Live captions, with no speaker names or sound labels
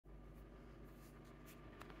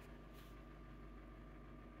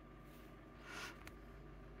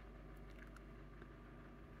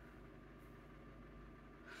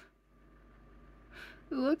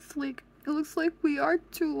It looks like we are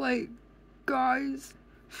too late, guys.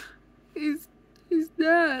 He's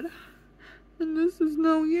dead. And this is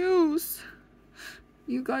no use.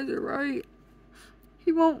 You guys are right.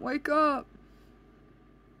 He won't wake up.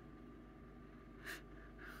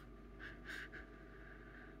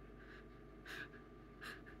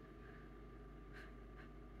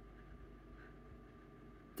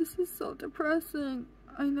 This is so depressing.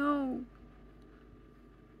 I know.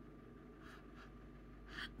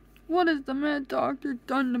 What has the mad doctor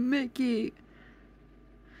done to Mickey?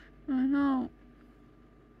 I know.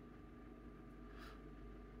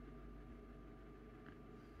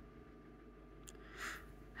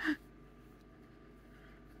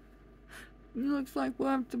 It looks like we'll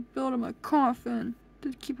have to build him a coffin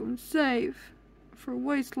to keep him safe for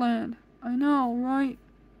Wasteland. I know, right?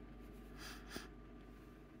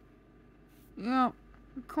 Yeah,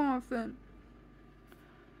 a coffin.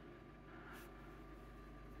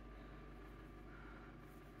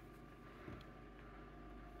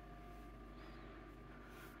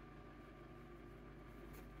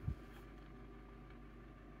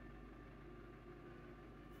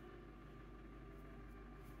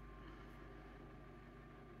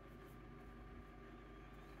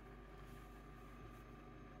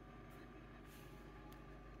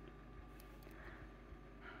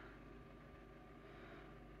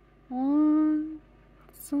 One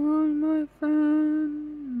song, my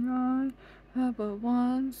friend, I have but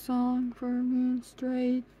one song for Mean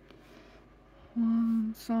Straight.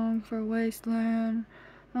 One song for Wasteland,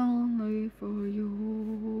 only for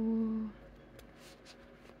you.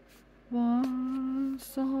 One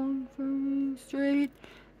song for Mean Straight,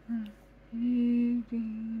 you be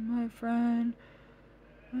my friend.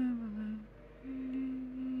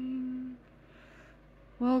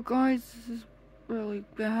 Well, guys, this is really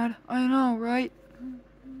bad. I know, right?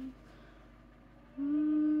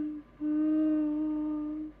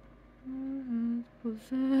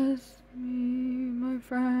 Possess me, my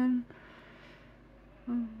friend.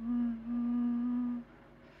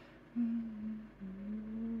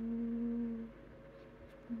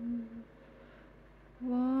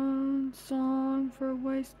 One song for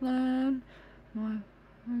Wasteland. I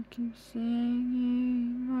keep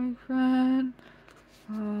singing, my friend.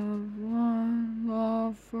 One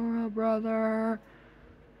love for a brother,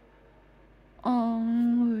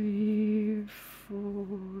 only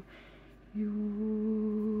for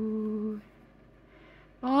you.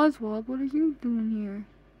 Oswald, what are you doing here?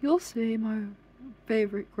 You'll see, my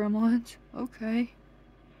favorite gremlins. Okay.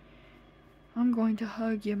 I'm going to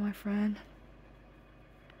hug you, my friend.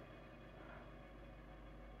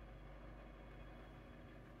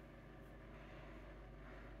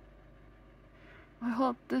 I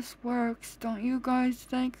hope this works, don't you guys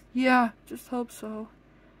think? Yeah, just hope so.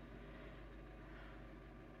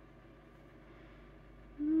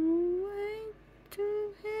 Away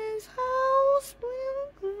to his house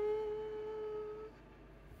we'll go.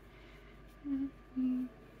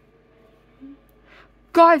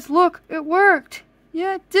 Guys, look, it worked!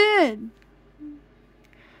 Yeah, it did!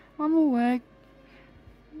 I'm awake.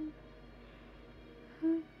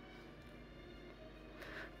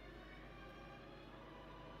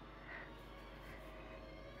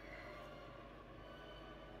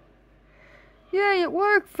 Yay, it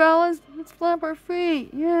worked, fellas! Let's flap our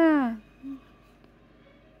feet, yeah!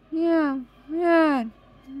 Yeah, yeah!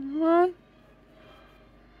 Come on!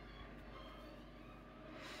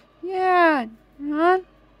 Yeah! Come on!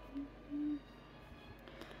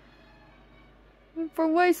 For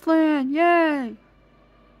Wasteland, yay!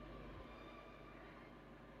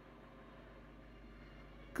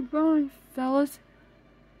 Goodbye, fellas.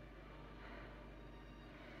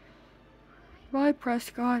 Bye,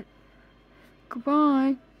 Prescott.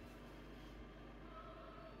 Goodbye.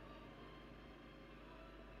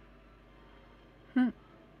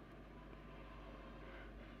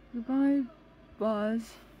 Goodbye,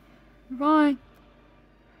 Buzz. Goodbye.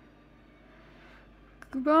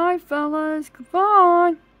 Goodbye, fellas.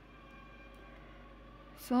 Goodbye.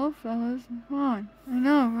 So, fellas, come on. I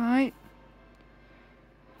know, right?